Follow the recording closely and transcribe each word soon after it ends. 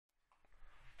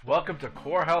Welcome to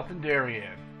Core Health in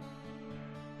Darien.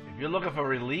 If you're looking for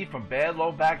relief from bad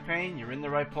low back pain, you're in the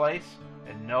right place.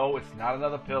 And no, it's not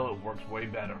another pill, it works way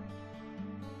better.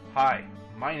 Hi,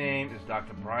 my name is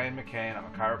Dr. Brian McCain. I'm a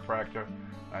chiropractor.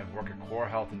 I work at Core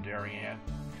Health in Darien.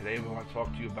 Today we want to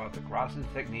talk to you about the Graston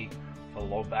technique for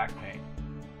low back pain.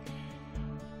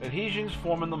 Adhesions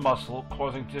form in the muscle,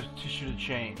 causing tissue to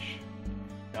change.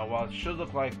 Now, while it should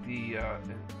look like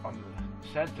on the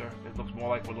center, it looks more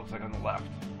like what it looks like on the left.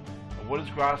 And what does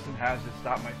Graston has to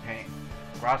stop my pain?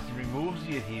 Graston removes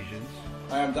the adhesions.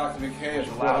 Hi, I'm Dr. McKay of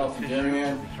Core Health in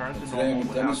Darien, and today I'm going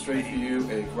to demonstrate for you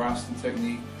a Graston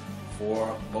technique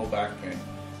for low back pain.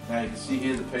 Now you can see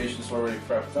here the patient's already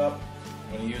prepped up.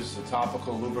 I'm going to use a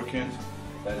topical lubricant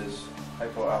that is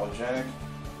hypoallergenic,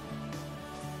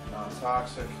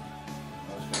 non-toxic.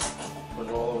 I'm just going to put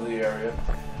it all over the area.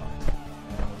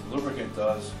 And what the lubricant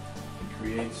does, it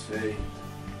creates a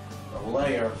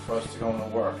layer for us to go into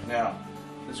work. Now,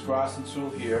 this Graston tool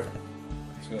here,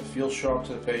 it's going to feel sharp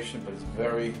to the patient, but it's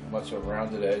very much a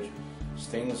rounded edge.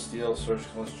 Stainless steel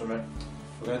surgical instrument.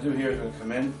 What we're going to do here is we're going to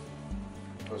come in.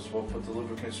 First of all, put the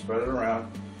lubricant, spread it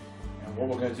around. And what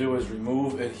we're going to do is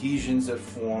remove adhesions that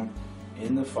form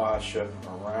in the fascia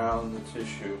around the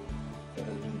tissue that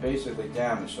has been basically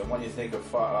damaged. So when you think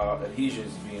of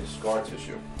adhesions being scar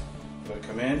tissue, we're going to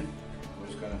come in, we're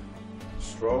just going to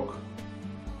stroke.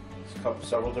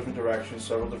 Several different directions,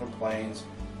 several different planes.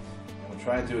 And what we're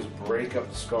trying to do is break up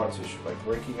the scar tissue. By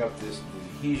breaking up the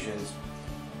adhesions,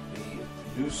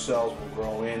 the new cells will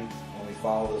grow in when we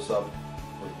follow this up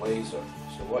with laser.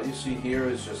 So what you see here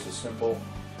is just a simple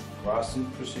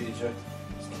Graston procedure.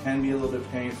 This can be a little bit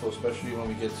painful, especially when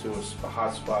we get to a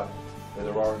hot spot where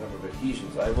there are a number of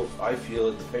adhesions. I feel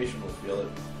it, the patient will feel it.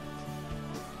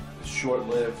 It's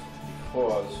short-lived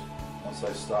because once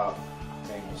I stop,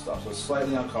 pain will stop. So it's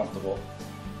slightly uncomfortable,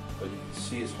 but you can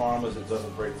see it's harmless. It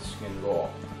doesn't break the skin at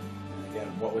all. And again,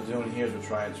 what we're doing here is we're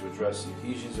trying to address the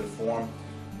adhesions that form,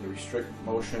 they restrict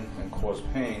motion and cause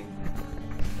pain.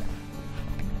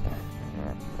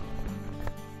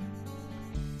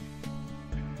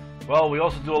 Well, we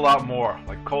also do a lot more,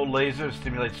 like cold laser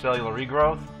stimulates cellular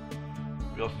regrowth.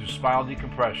 We also do spinal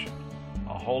decompression,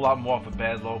 a whole lot more for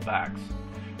bad low backs.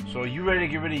 So are you ready to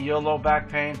get rid of your low back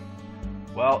pain?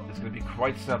 Well, it's going to be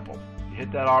quite simple. You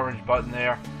hit that orange button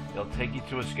there, it'll take you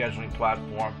to a scheduling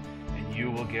platform, and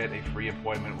you will get a free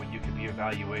appointment where you can be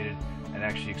evaluated and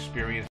actually experience